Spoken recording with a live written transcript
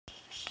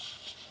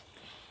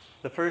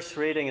The first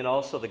reading and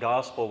also the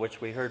gospel,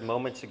 which we heard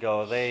moments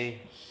ago,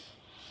 they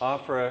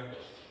offer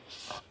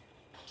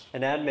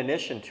an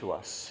admonition to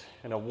us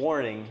and a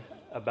warning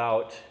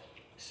about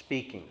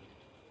speaking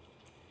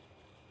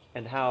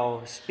and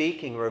how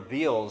speaking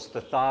reveals the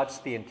thoughts,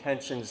 the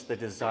intentions, the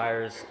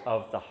desires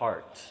of the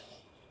heart.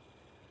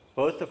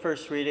 Both the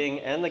first reading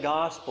and the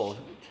gospel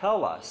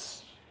tell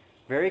us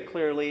very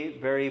clearly,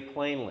 very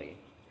plainly,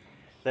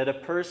 that a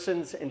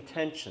person's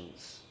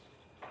intentions,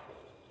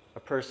 a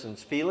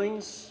person's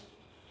feelings,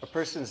 a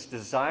person's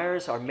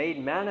desires are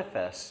made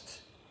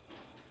manifest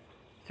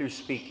through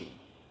speaking.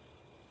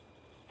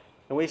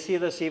 And we see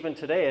this even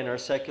today in our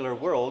secular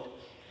world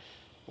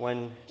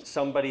when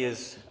somebody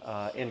is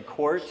in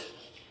court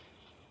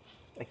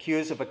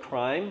accused of a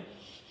crime.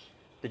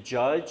 The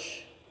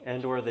judge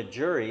and or the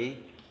jury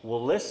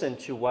will listen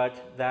to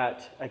what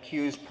that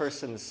accused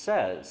person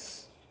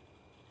says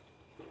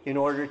in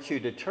order to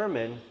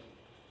determine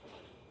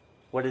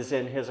what is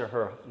in his or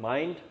her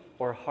mind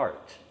or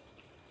heart.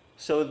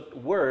 So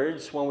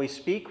words, when we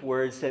speak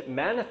words, it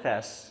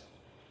manifests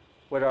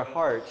what our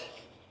heart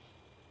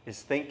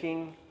is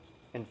thinking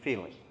and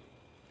feeling.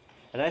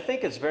 And I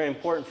think it's very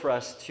important for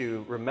us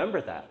to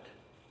remember that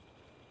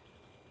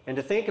and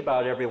to think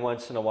about every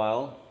once in a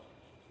while,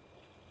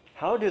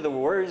 how do the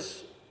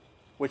words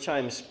which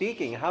I'm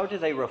speaking, how do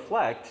they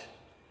reflect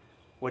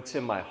what's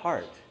in my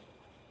heart?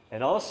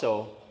 And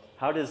also,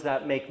 how does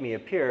that make me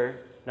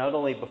appear not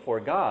only before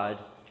God,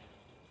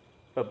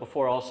 but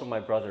before also my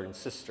brother and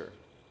sister?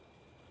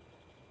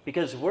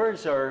 Because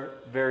words are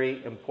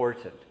very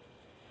important.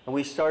 And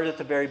we start at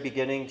the very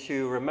beginning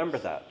to remember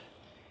that.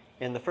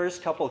 In the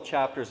first couple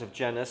chapters of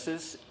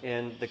Genesis,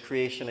 in the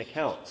creation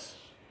accounts,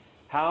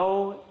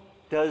 how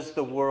does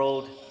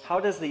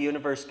the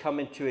universe come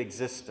into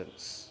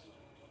existence?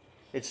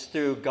 It's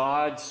through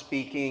God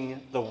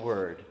speaking the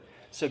word.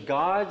 So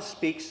God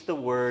speaks the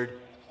word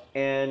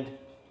and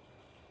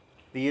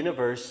the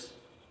universe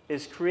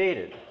is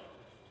created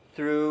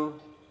through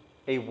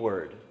a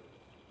word.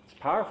 It's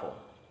powerful.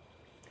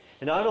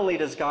 And not only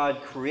does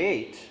God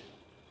create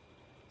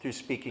through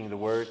speaking the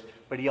word,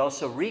 but he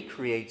also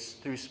recreates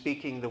through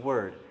speaking the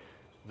word.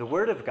 The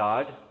word of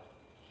God,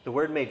 the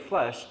word made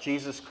flesh,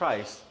 Jesus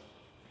Christ,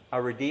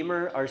 our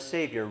Redeemer, our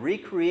Savior,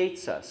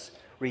 recreates us,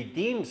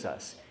 redeems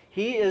us.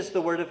 He is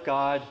the word of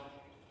God.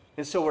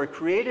 And so we're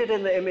created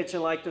in the image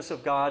and likeness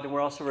of God, and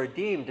we're also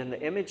redeemed in the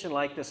image and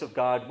likeness of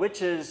God,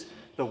 which is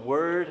the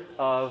word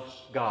of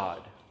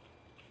God.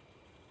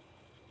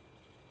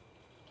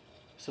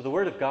 So the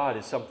word of God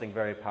is something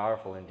very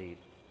powerful indeed.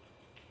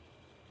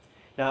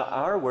 Now,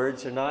 our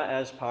words are not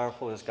as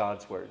powerful as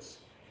God's words.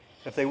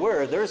 If they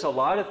were, there's a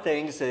lot of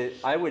things that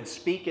I would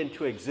speak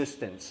into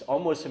existence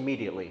almost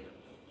immediately.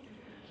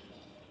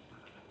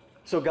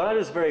 So God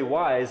is very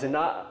wise in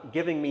not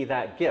giving me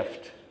that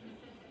gift.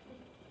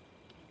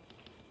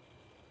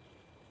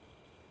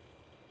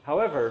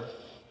 However,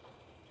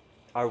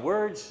 our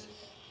words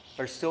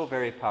are still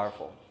very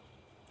powerful.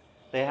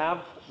 They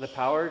have the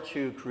power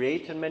to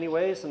create in many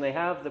ways, and they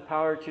have the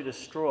power to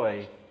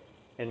destroy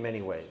in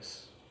many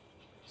ways.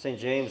 St.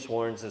 James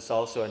warns us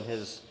also in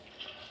his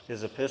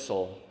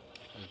epistle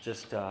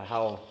just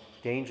how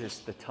dangerous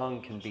the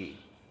tongue can be.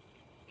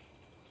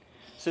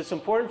 So it's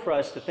important for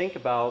us to think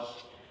about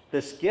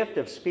this gift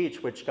of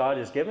speech which God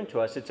has given to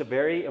us. It's a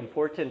very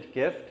important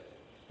gift,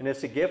 and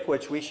it's a gift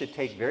which we should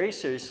take very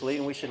seriously,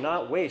 and we should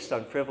not waste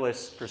on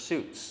frivolous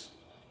pursuits.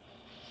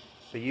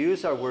 But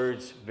use our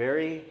words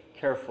very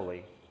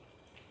carefully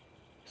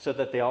so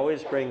that they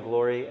always bring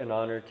glory and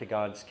honor to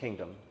God's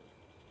kingdom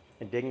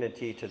and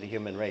dignity to the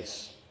human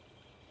race.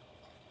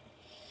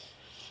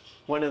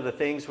 One of the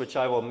things which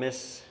I will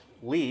miss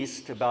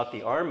least about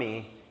the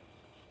army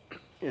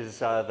is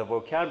the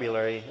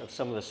vocabulary of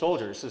some of the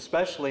soldiers,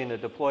 especially in a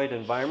deployed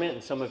environment,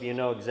 and some of you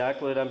know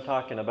exactly what I'm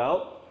talking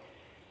about.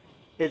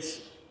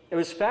 It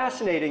was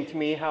fascinating to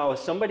me how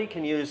somebody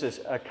can use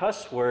a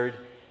cuss word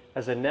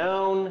as a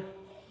noun,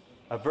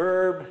 a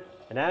verb,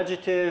 an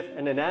adjective,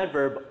 and an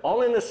adverb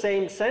all in the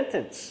same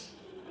sentence.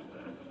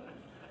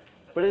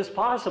 But it's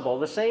possible,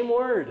 the same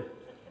word.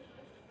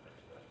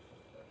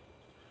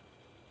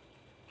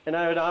 And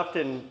I would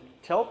often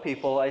tell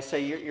people, I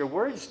say, your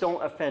words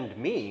don't offend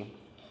me,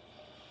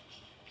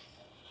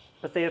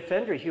 but they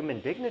offend your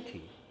human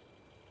dignity.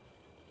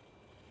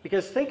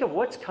 Because think of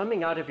what's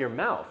coming out of your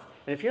mouth.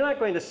 And if you're not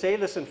going to say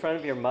this in front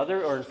of your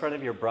mother or in front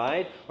of your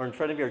bride or in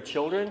front of your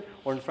children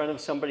or in front of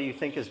somebody you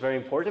think is very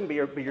important,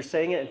 but you're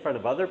saying it in front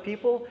of other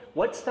people,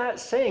 what's that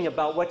saying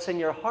about what's in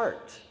your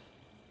heart?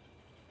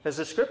 As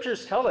the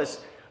scriptures tell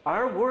us,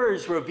 our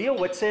words reveal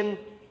what's in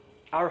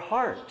our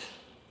heart.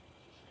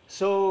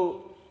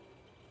 So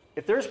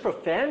if there's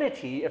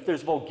profanity, if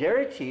there's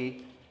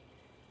vulgarity,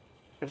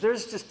 if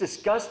there's just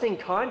disgusting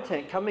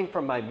content coming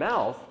from my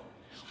mouth,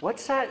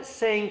 what's that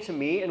saying to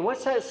me, and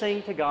what's that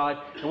saying to God,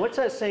 and what's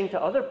that saying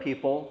to other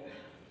people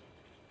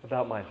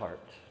about my heart?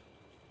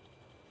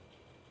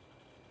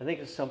 I think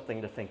it's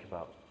something to think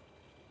about.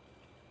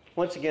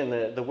 Once again,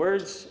 the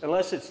words,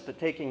 unless it's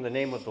taking the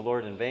name of the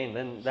Lord in vain,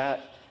 then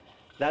that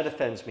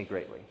offends me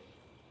greatly.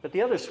 But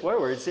the other swear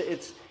words,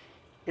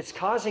 it's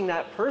causing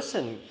that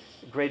person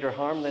greater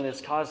harm than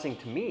it's causing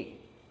to me.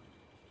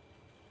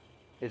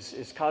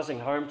 It's causing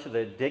harm to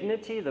the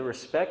dignity, the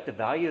respect, the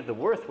value, the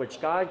worth which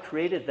God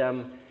created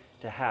them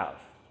to have.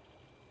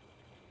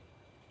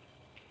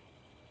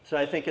 So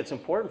I think it's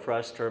important for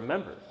us to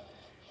remember,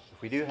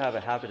 if we do have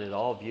a habit at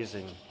all of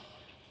using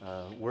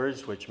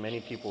words which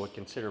many people would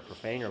consider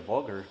profane or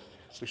vulgar,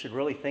 we should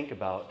really think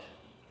about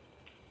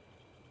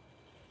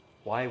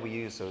why we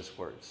use those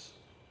words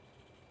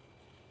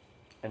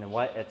and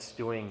what it's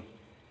doing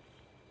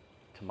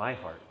to my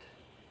heart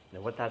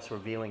and what that's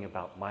revealing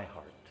about my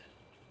heart.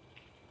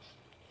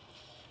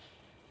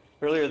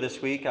 Earlier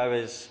this week, I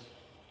was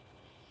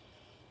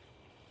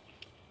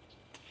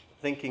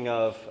thinking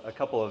of a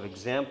couple of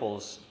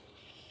examples,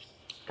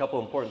 a couple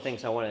of important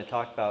things I wanted to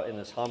talk about in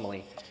this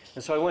homily.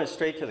 And so I went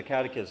straight to the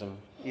catechism.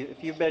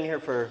 If you've been here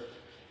for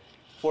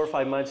 4 or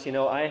 5 months, you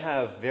know I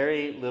have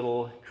very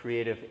little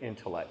creative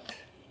intellect.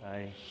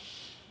 I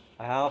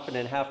often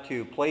have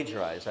to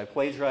plagiarize. I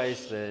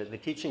plagiarize the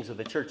teachings of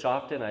the church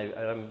often.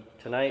 I'm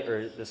tonight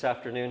or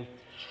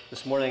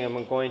this morning,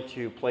 I'm going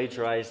to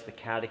plagiarize the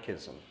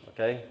catechism,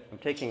 okay? I'm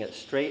taking it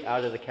straight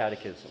out of the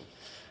catechism.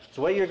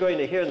 So what you're going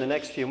to hear in the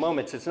next few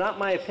moments, it's not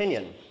my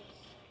opinion.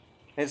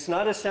 It's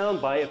not a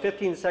soundbite, a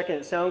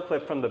 15-second sound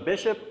clip from the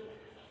bishop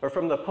or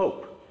from the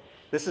pope.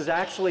 This is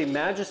actually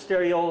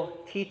magisterial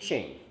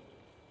teaching.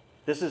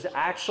 This is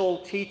actual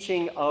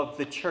teaching of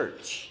the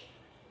church.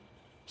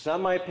 It's not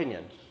my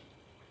opinion.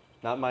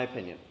 Not my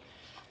opinion.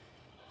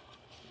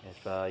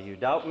 If you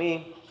doubt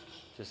me,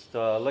 just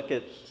look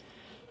at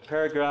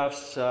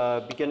paragraphs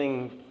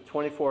beginning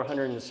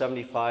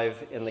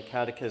 2475 in the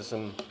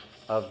Catechism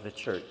of the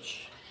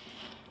Church.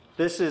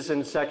 This is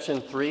in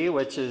section 3,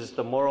 which is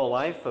the moral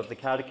life of the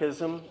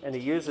Catechism, and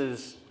it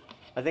uses,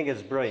 I think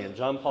it's brilliant.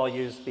 John Paul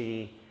used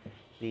the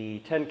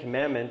 10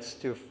 Commandments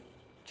to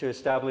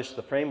establish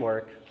the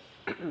framework,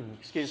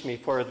 excuse me,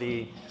 for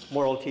the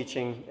moral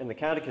teaching in the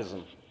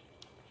Catechism.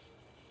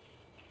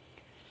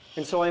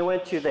 And so I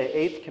went to the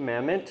 8th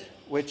commandment,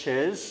 which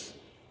is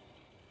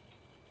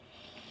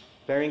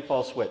bearing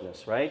false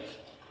witness, right?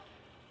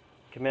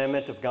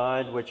 Commandment of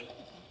God which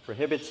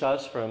prohibits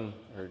us from,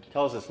 or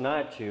tells us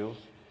not to,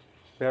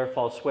 bear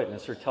false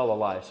witness or tell a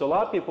lie. So a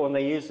lot of people, when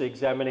they use the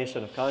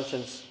examination of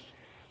conscience,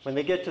 when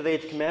they get to the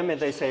 8th commandment,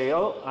 they say,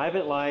 oh, I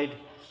haven't lied.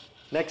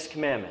 Next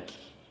commandment.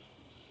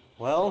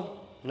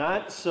 Well,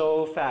 not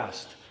so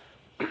fast.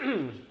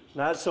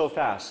 Not so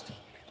fast.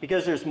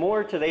 Because there's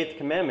more to the 8th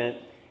commandment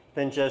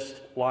than just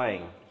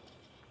lying.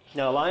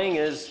 Now, lying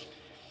is,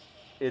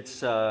 it's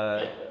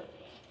the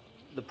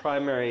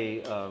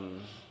primary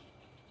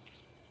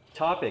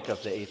topic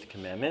of the 8th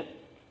commandment,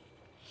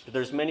 but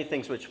there's many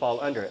things which fall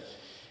under it.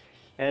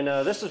 And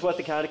this is what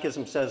the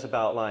Catechism says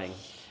about lying.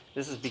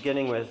 This is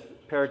beginning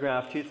with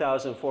paragraph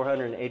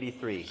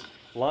 2483.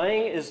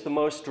 Lying is the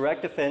most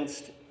direct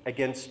offense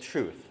against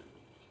truth.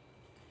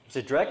 It's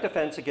a direct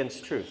offense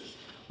against truth.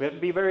 We have to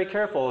be very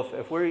careful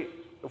if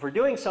we're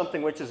doing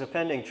something which is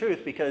offending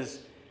truth, because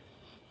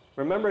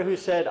remember who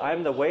said,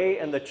 I'm the way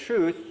and the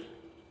truth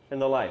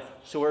and the life.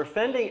 So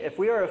if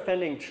we are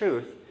offending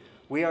truth,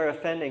 we are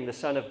offending the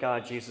Son of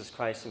God, Jesus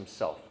Christ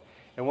himself.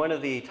 And one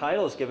of the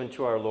titles given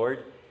to our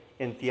Lord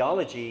in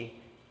theology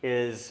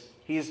is,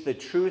 he's the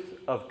truth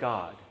of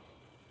God.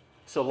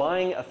 So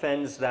lying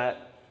offends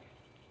that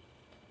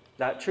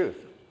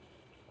truth.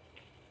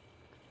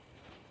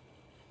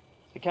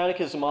 The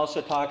Catechism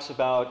also talks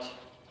about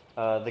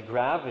the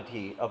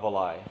gravity of a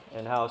lie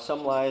and how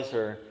some lies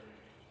are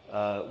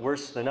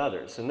worse than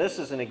others. And this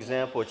is an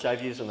example which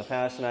I've used in the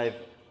past, and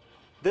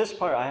this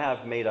part I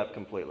have made up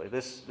completely.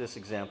 This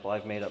example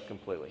I've made up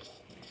completely.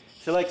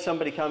 So like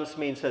somebody comes to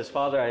me and says,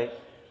 Father,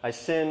 I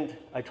sinned,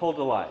 I told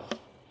a lie.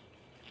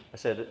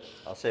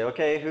 I'll say,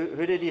 okay,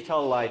 who did you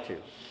tell a lie to?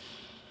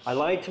 I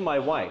lied to my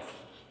wife.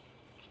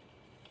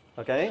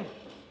 Okay?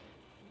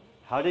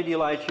 How did you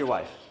lie to your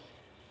wife?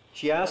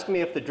 She asked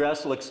me if the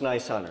dress looks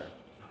nice on her.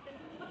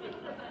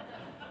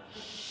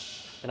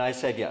 And I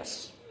said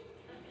yes.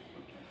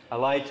 I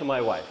lied to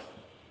my wife.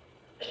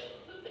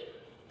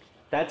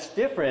 That's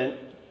different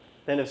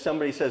than if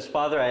somebody says,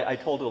 Father, I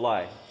told a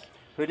lie.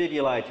 Who did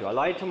you lie to? I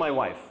lied to my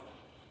wife.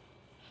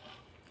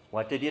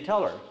 What did you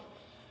tell her?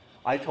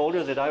 I told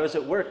her that I was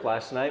at work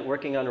last night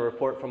working on a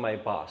report from my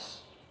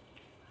boss,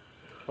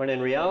 when in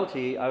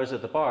reality I was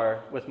at the bar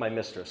with my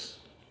mistress.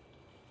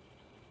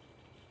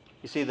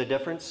 You see the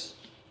difference?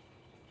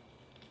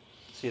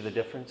 See the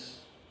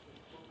difference?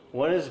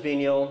 One is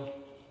venial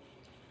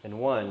and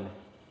one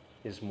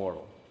is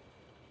mortal.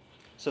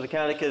 So the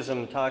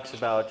Catechism talks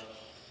about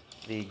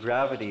the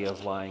gravity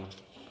of lying.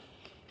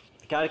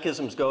 The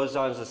Catechism goes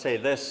on to say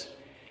this: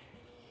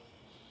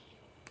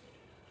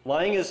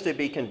 lying is to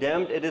be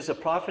condemned. It is a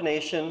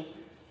profanation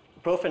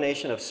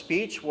of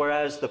speech,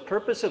 whereas the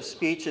purpose of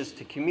speech is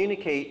to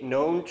communicate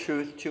known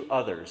truth to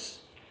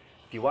others.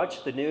 If you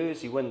watch the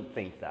news, you wouldn't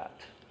think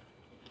that.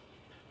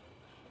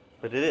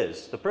 But it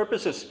is. The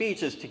purpose of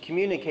speech is to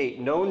communicate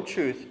known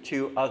truth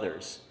to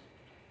others.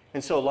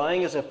 And so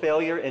lying is a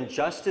failure in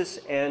justice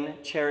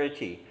and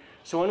charity.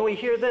 So when we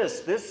hear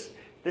this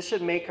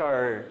should make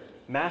our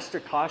master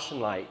caution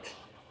light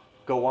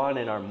go on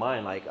in our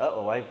mind, like,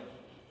 uh-oh,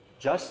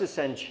 justice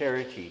and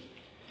charity.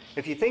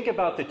 If you think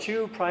about the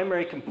two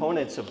primary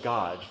components of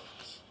God,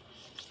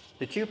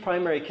 the two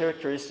primary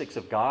characteristics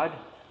of God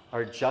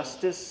are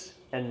justice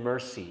and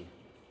mercy.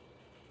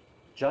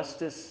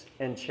 Justice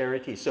and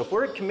charity. So if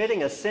we're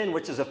committing a sin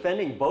which is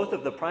offending both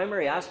of the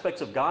primary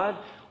aspects of God,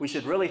 we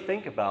should really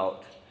think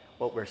about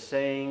what we're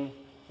saying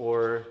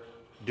or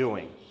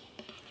doing.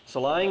 So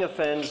lying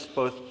offends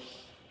both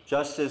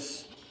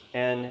justice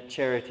and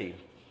charity.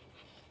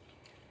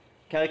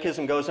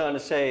 Catechism goes on to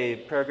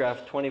say,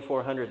 paragraph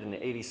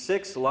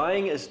 2486,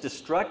 lying is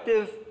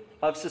destructive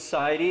of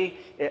society.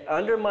 It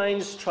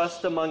undermines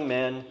trust among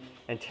men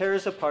and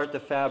tears apart the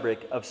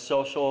fabric of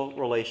social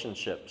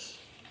relationships.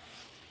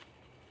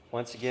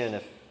 Once again,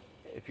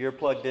 if you're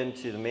plugged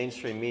into the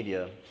mainstream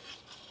media,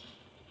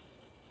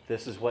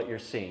 this is what you're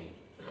seeing.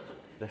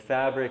 The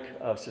fabric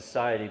of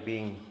society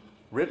being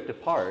ripped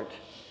apart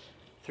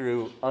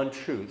through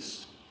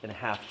untruths and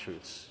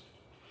half-truths.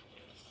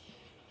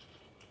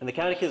 And the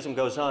Catechism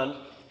goes on,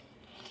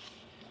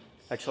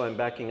 actually I'm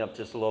backing up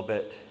just a little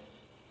bit,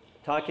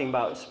 talking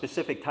about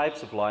specific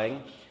types of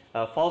lying.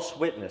 False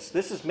witness.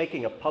 This is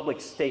making a public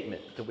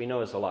statement that we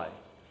know is a lie.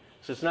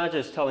 So it's not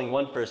just telling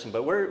one person,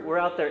 but we're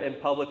out there in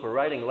public, we're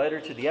writing a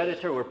letter to the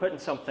editor, we're putting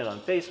something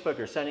on Facebook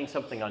or sending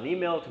something on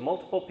email to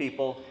multiple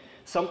people,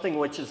 something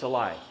which is a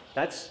lie.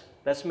 That's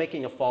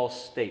making a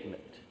false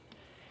statement.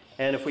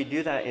 And if we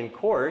do that in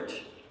court,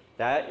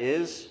 that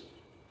is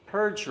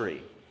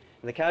perjury.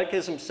 And the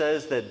Catechism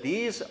says that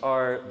these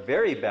are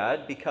very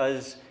bad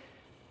because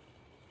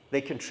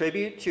they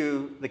contribute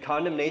to the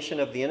condemnation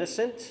of the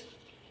innocent,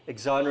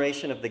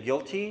 exoneration of the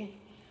guilty,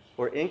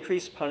 or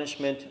increased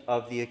punishment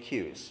of the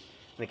accused.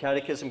 And the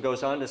Catechism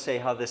goes on to say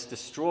how this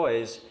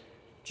destroys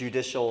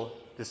judicial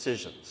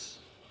decisions.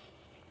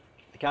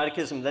 The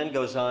Catechism then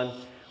goes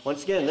on,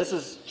 once again, this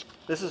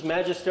is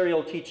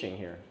magisterial teaching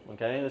here,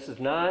 okay? This is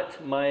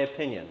not my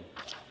opinion.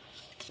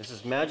 This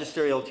is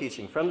magisterial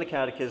teaching from the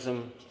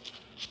Catechism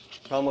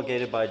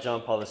promulgated by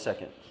John Paul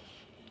II.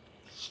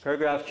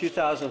 Paragraph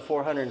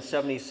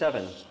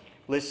 2477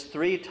 lists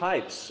three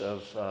types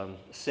of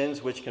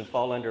sins which can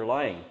fall under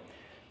lying.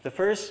 The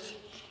first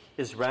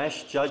is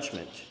rash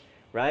judgment.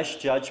 Rash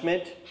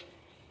judgment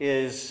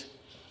is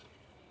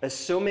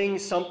assuming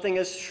something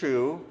is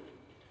true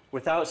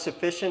without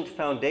sufficient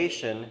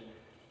foundation,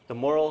 the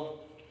moral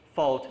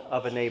fault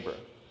of a neighbor.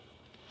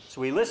 So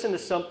we listen to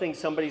something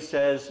somebody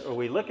says, or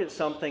we look at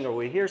something, or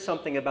we hear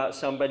something about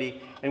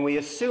somebody, and we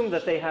assume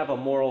that they have a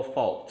moral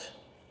fault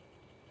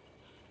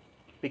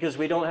because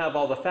we don't have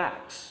all the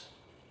facts.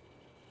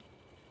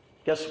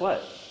 Guess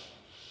what?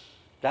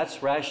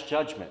 That's rash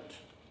judgment.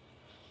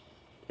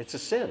 It's a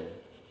sin.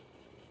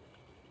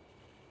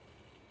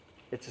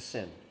 It's a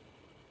sin.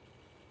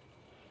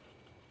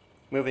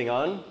 Moving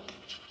on,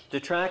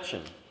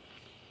 detraction.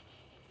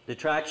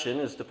 Detraction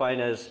is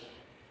defined as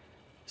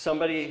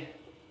somebody,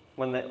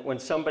 when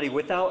somebody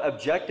without an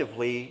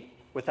objectively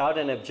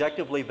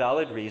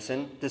valid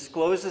reason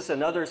discloses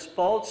another's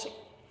faults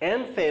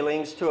and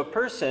failings to a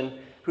person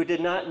who did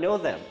not know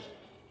them.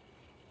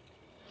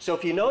 So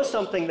if you know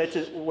something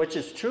which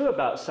is true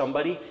about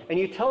somebody, and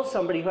you tell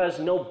somebody who has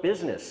no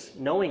business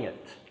knowing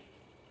it,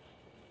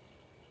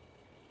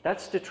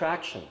 that's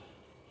detraction.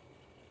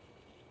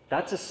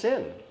 That's a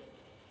sin.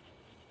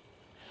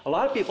 A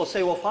lot of people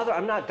say, well, Father,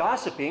 I'm not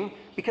gossiping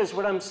because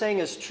what I'm saying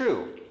is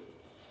true.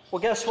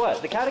 Well, guess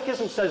what? The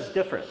Catechism says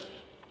different.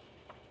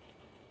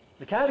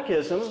 The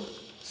Catechism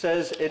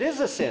says it is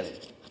a sin.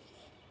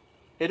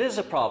 It is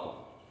a problem.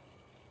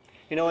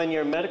 You know, in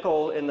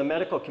the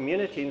medical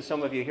community, and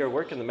some of you here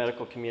work in the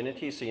medical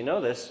community, so you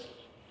know this,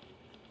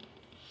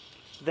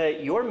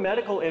 that your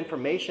medical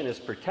information is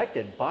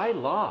protected by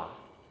law.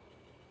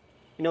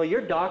 You know,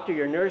 your doctor,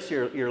 your nurse,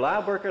 your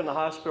lab worker in the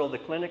hospital, the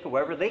clinic, or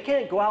wherever, they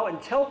can't go out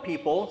and tell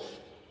people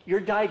your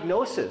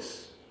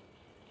diagnosis.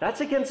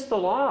 That's against the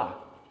law.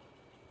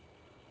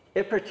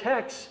 It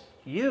protects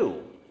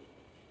you.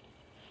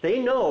 They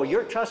know,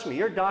 trust me,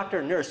 your doctor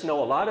and nurse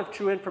know a lot of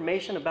true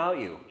information about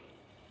you.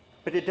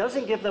 But it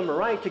doesn't give them a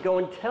right to go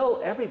and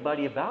tell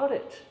everybody about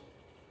it.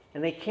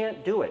 And they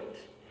can't do it.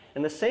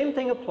 And the same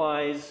thing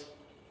applies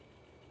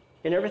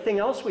in everything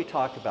else we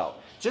talk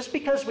about. Just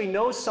because we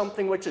know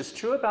something which is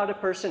true about a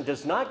person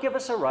does not give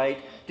us a right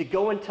to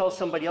go and tell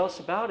somebody else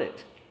about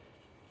it.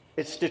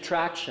 It's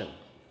detraction.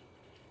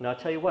 And I'll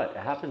tell you what, it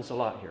happens a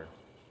lot here.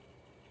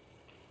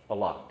 A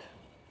lot.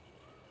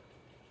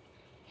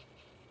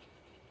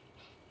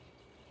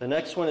 The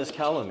next one is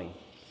calumny.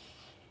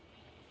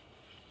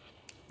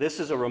 This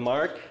is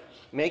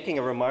making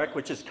a remark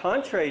which is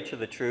contrary to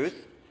the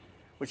truth,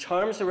 which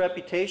harms the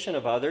reputation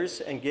of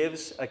others and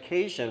gives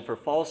occasion for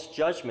false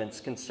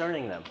judgments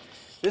concerning them.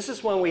 This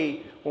is when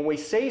we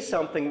say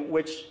something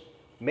which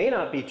may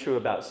not be true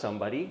about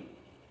somebody,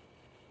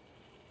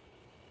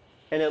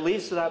 and it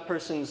leads to that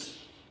person's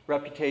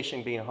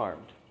reputation being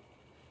harmed.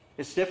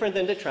 It's different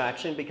than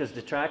detraction because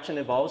detraction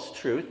involves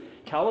truth.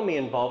 Calumny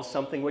involves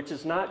something which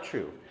is not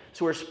true.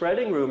 So we're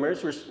spreading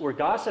rumors, we're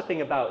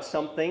gossiping about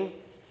something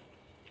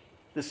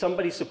that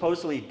somebody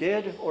supposedly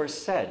did or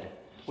said,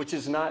 which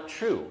is not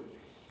true.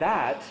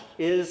 That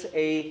is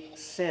a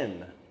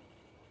sin.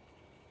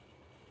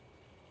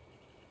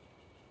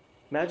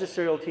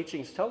 Magisterial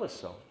teachings tell us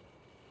so.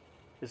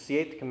 It's the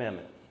 8th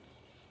commandment.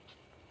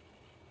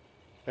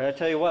 And I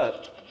tell you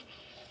what,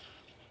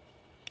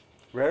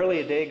 rarely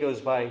a day goes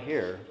by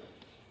here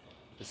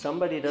that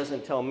somebody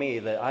doesn't tell me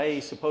that I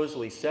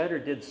supposedly said or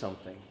did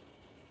something.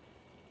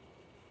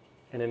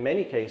 And in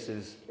many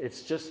cases,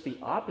 it's just the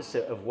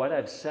opposite of what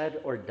I've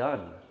said or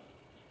done.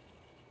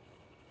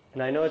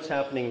 And I know it's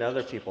happening to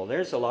other people.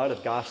 There's a lot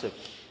of gossip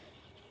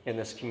in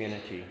this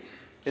community.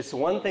 It's the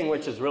one thing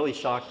which has really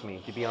shocked me,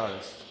 to be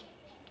honest.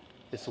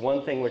 It's the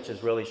one thing which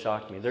has really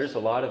shocked me. There's a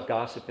lot of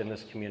gossip in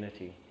this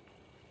community.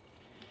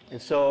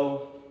 And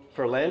so,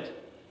 for Lent,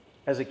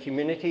 as a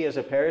community, as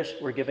a parish,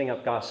 we're giving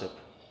up gossip.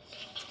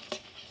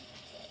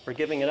 We're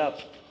giving it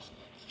up.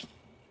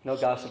 No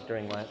gossip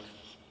during Lent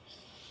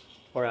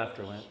or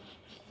after Lent.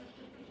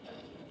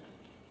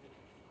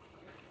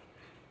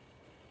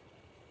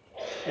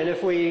 And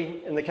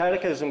and the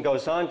Catechism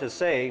goes on to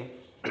say,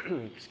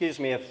 excuse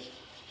me,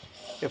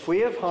 if we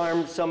have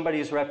harmed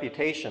somebody's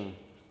reputation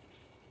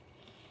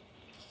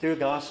through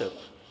gossip,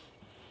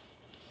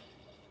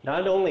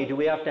 not only do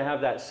we have to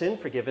have that sin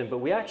forgiven, but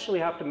we actually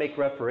have to make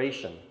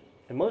reparation.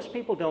 And most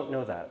people don't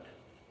know that.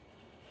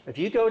 If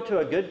you go to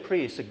a good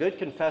priest, a good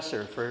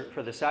confessor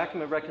for the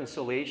sacrament of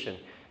reconciliation,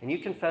 and you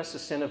confess the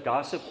sin of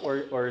gossip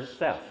or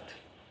theft,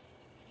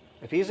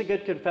 if he's a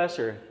good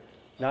confessor,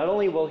 not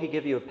only will he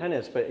give you a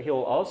penance, but he'll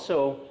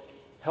also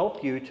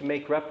help you to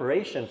make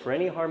reparation for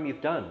any harm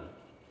you've done.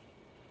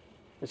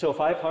 And so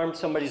if I've harmed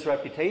somebody's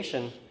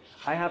reputation,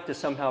 I have to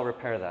somehow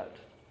repair that.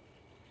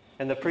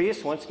 And the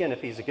priest, once again,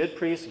 if he's a good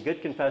priest, a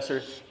good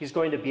confessor, he's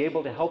going to be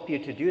able to help you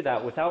to do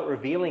that without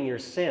revealing your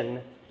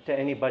sin to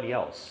anybody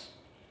else.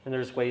 And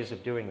there's ways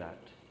of doing that.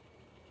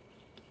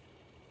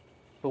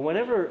 But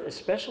whenever,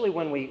 especially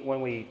when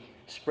we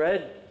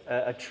spread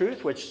a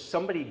truth which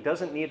somebody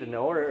doesn't need to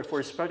know, or if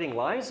we're spreading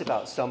lies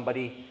about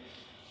somebody,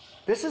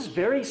 this is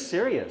very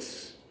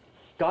serious.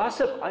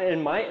 Gossip,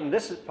 and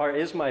this part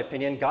is my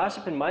opinion,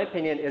 gossip, in my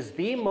opinion, is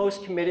the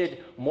most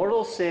committed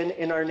mortal sin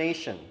in our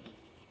nation.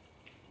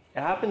 It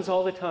happens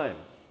all the time.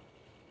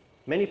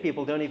 Many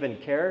people don't even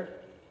care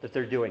that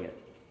they're doing it.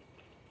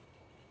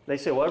 They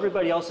say, well,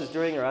 everybody else is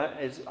doing it, or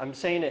I'm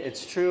saying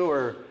it's true,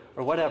 or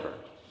whatever.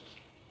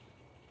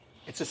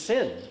 It's a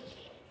sin.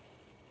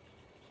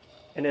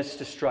 And it's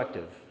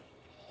destructive.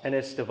 And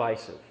it's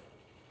divisive.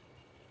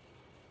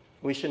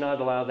 We should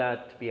not allow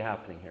that to be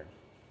happening here.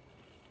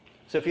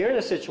 So if you're in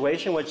a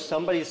situation which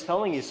somebody's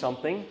telling you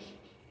something,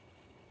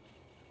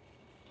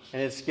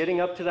 and it's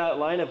getting up to that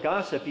line of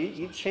gossip,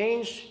 you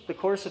change the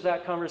course of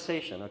that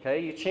conversation, okay?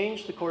 You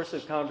change the course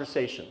of the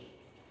conversation.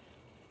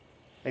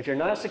 If you're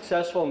not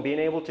successful in being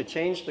able to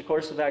change the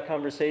course of that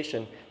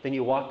conversation, then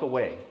you walk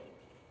away.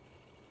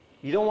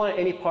 You don't want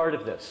any part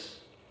of this.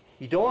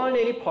 You don't want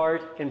any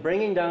part in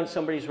bringing down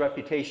somebody's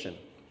reputation.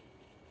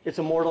 It's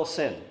a mortal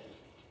sin.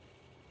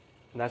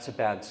 And that's a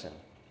bad sin.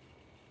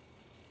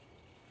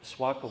 Just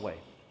walk away.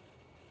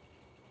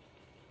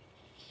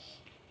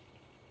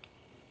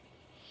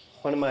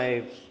 One of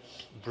my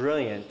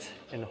brilliant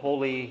and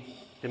holy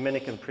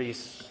Dominican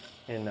priests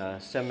in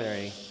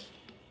seminary,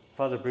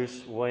 Father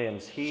Bruce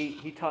Williams,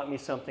 he taught me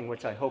something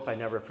which I hope I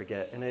never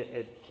forget, and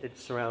it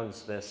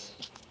surrounds this.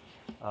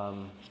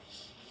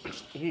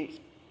 He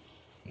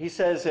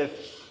says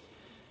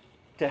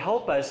to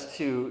help us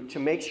to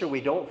make sure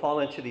we don't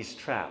fall into these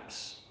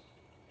traps,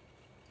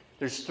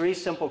 there's 3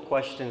 simple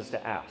questions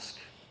to ask.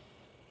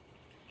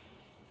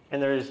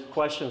 And there's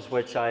questions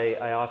which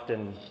I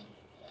often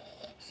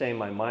say in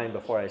my mind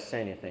before I say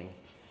anything.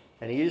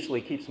 And he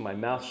usually keeps my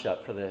mouth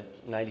shut for the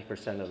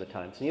 90% of the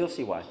times. And you'll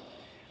see why.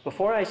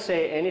 Before I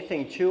say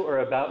anything to or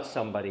about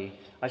somebody,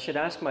 I should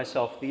ask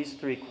myself these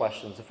 3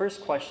 questions. The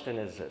first question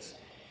is this.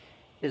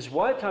 Is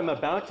what I'm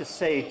about to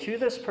say to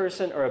this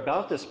person or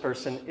about this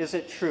person, is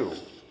it true?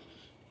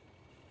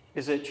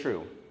 Is it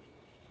true?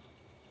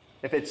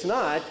 If it's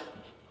not,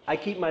 I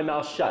keep my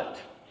mouth shut.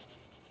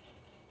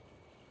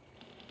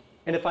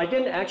 And if I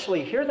didn't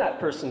actually hear that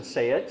person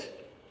say it,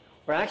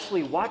 or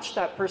actually watch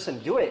that person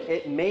do it,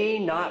 it may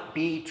not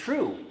be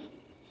true.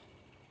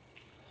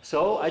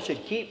 So I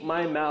should keep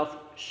my mouth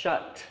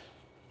shut.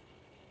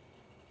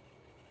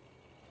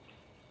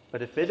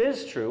 But if it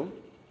is true,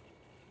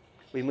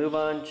 we move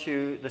on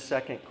to the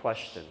second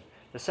question.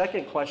 The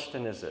second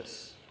question is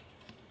this.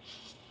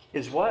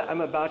 Is what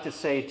I'm about to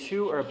say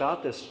to or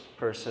about this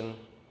person,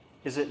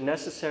 is it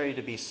necessary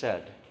to be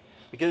said?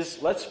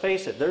 Because let's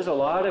face it, there's a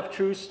lot of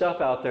true stuff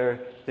out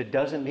there that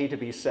doesn't need to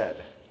be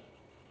said.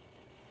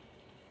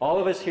 All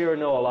of us here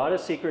know a lot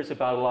of secrets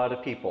about a lot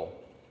of people.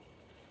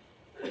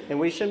 And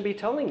we shouldn't be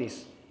telling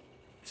these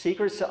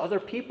secrets to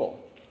other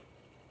people.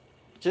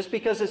 Just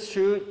because it's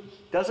true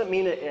doesn't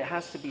mean it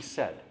has to be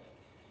said.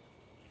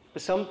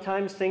 But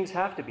sometimes things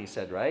have to be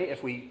said, right?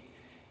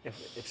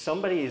 If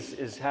somebody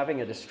is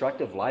having a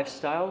destructive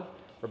lifestyle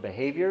or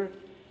behavior,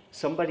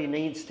 somebody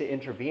needs to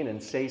intervene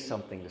and say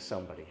something to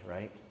somebody,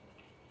 right?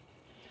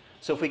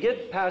 So if we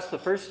get past the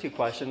first two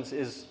questions,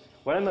 is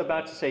what I'm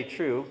about to say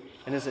true,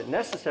 and is it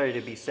necessary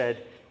to be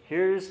said?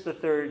 Here's the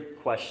third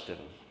question.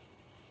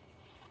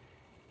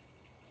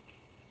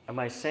 Am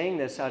I saying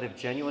this out of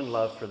genuine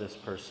love for this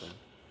person?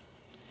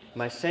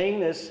 Am I saying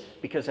this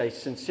because I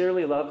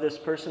sincerely love this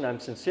person, I'm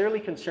sincerely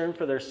concerned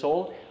for their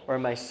soul, or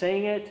am I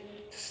saying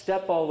it to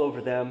step all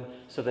over them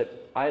so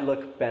that I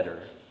look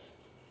better?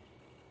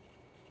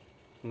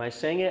 Am I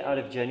saying it out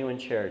of genuine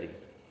charity?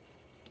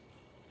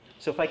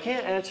 So if I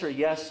can't answer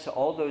yes to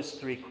all those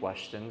three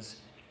questions,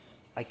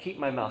 I keep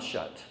my mouth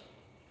shut.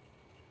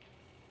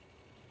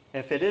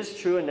 And if it is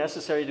true and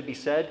necessary to be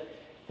said,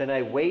 then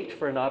I wait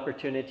for an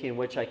opportunity in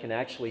which I can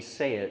actually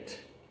say it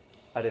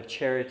out of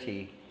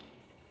charity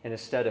and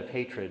instead of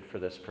hatred for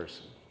this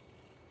person.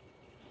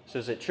 So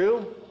is it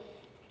true?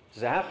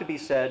 Does it have to be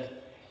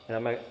said?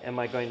 And am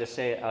I going to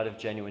say it out of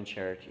genuine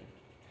charity?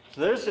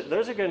 So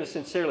those are going to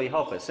sincerely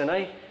help us. And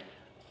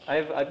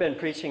I've been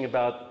preaching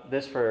about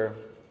this for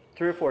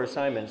 3 or 4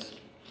 assignments.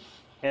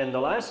 And the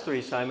last 3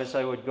 assignments,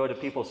 I would go to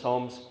people's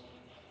homes.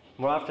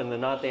 More often than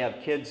not, they have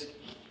kids.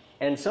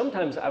 And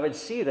sometimes I would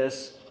see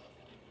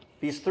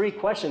these 3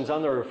 questions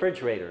on the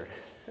refrigerator.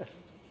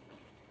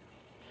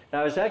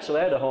 Now, I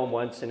had a home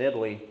once in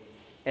Italy,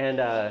 and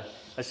I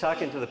was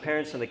talking to the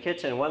parents in the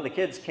kitchen, and one of the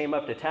kids came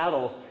up to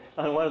tattle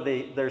on one of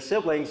their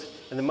siblings,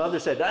 and the mother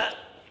said,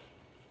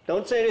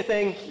 don't say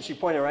anything. And she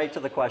pointed right to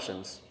the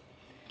questions.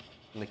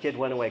 And the kid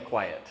went away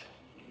quiet.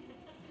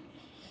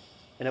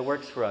 And it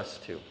works for us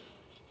too.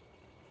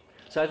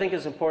 So I think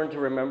it's important to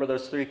remember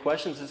those 3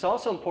 questions. It's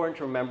also important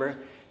to remember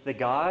that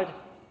God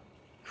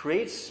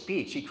creates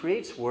speech. He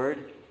creates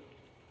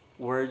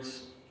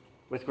words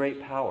with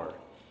great power.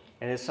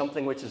 And it's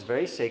something which is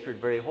very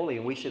sacred, very holy,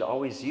 and we should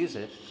always use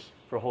it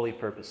for holy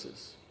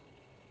purposes.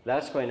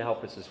 That's going to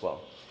help us as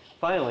well.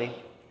 Finally,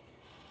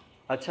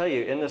 I'll tell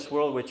you, in this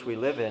world which we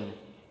live in,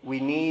 we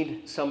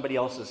need somebody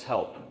else's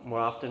help, more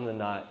often than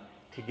not,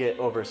 to get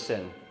over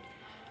sin.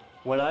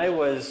 When I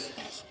was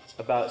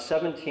about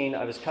 17,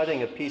 I was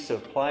cutting a piece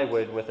of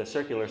plywood with a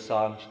circular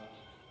saw,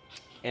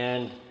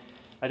 and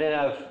I didn't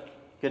have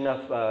good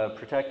enough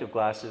protective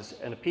glasses,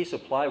 and a piece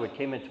of plywood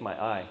came into my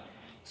eye.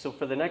 So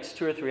for the next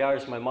 2 or 3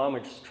 hours, my mom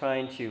was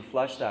trying to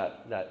flush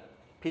that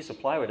piece of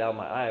plywood out of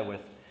my eye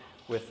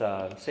with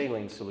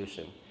saline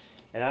solution.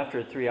 And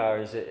after 3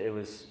 hours,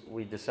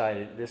 we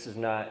decided this is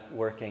not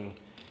working.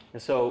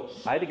 And so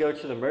I had to go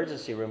to the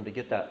emergency room to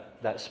get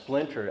that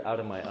splinter out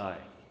of my eye.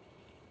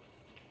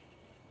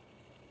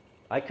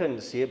 I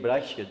couldn't see it, but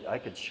I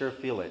could sure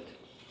feel it.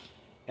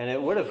 And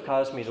it would have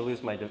caused me to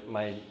lose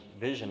my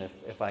vision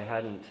if I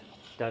hadn't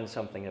done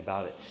something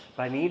about it.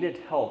 But I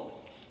needed help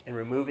in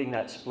removing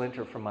that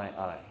splinter from my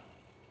eye.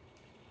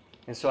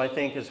 And so I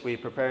think as we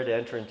prepare to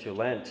enter into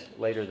Lent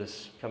later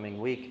this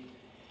coming week,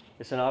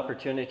 it's an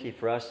opportunity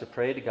for us to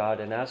pray to God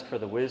and ask for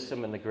the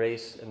wisdom and the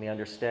grace and the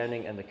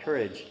understanding and the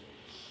courage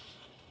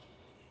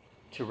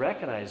to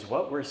recognize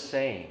what we're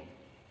saying,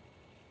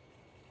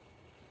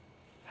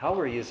 how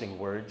we're using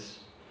words,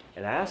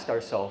 and ask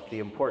ourselves the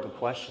important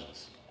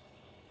questions.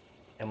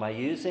 Am I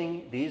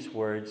using these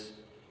words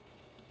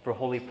for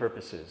holy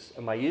purposes?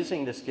 Am I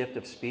using this gift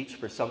of speech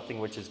for something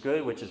which is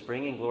good, which is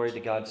bringing glory to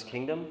God's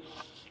kingdom?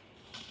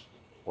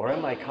 Or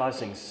am I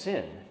causing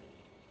sin?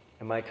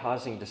 Am I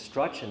causing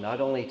destruction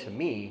not only to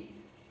me,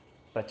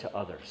 but to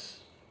others?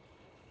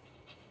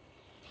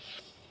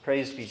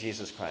 Praise be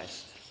Jesus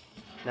Christ,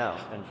 now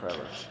and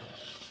forever.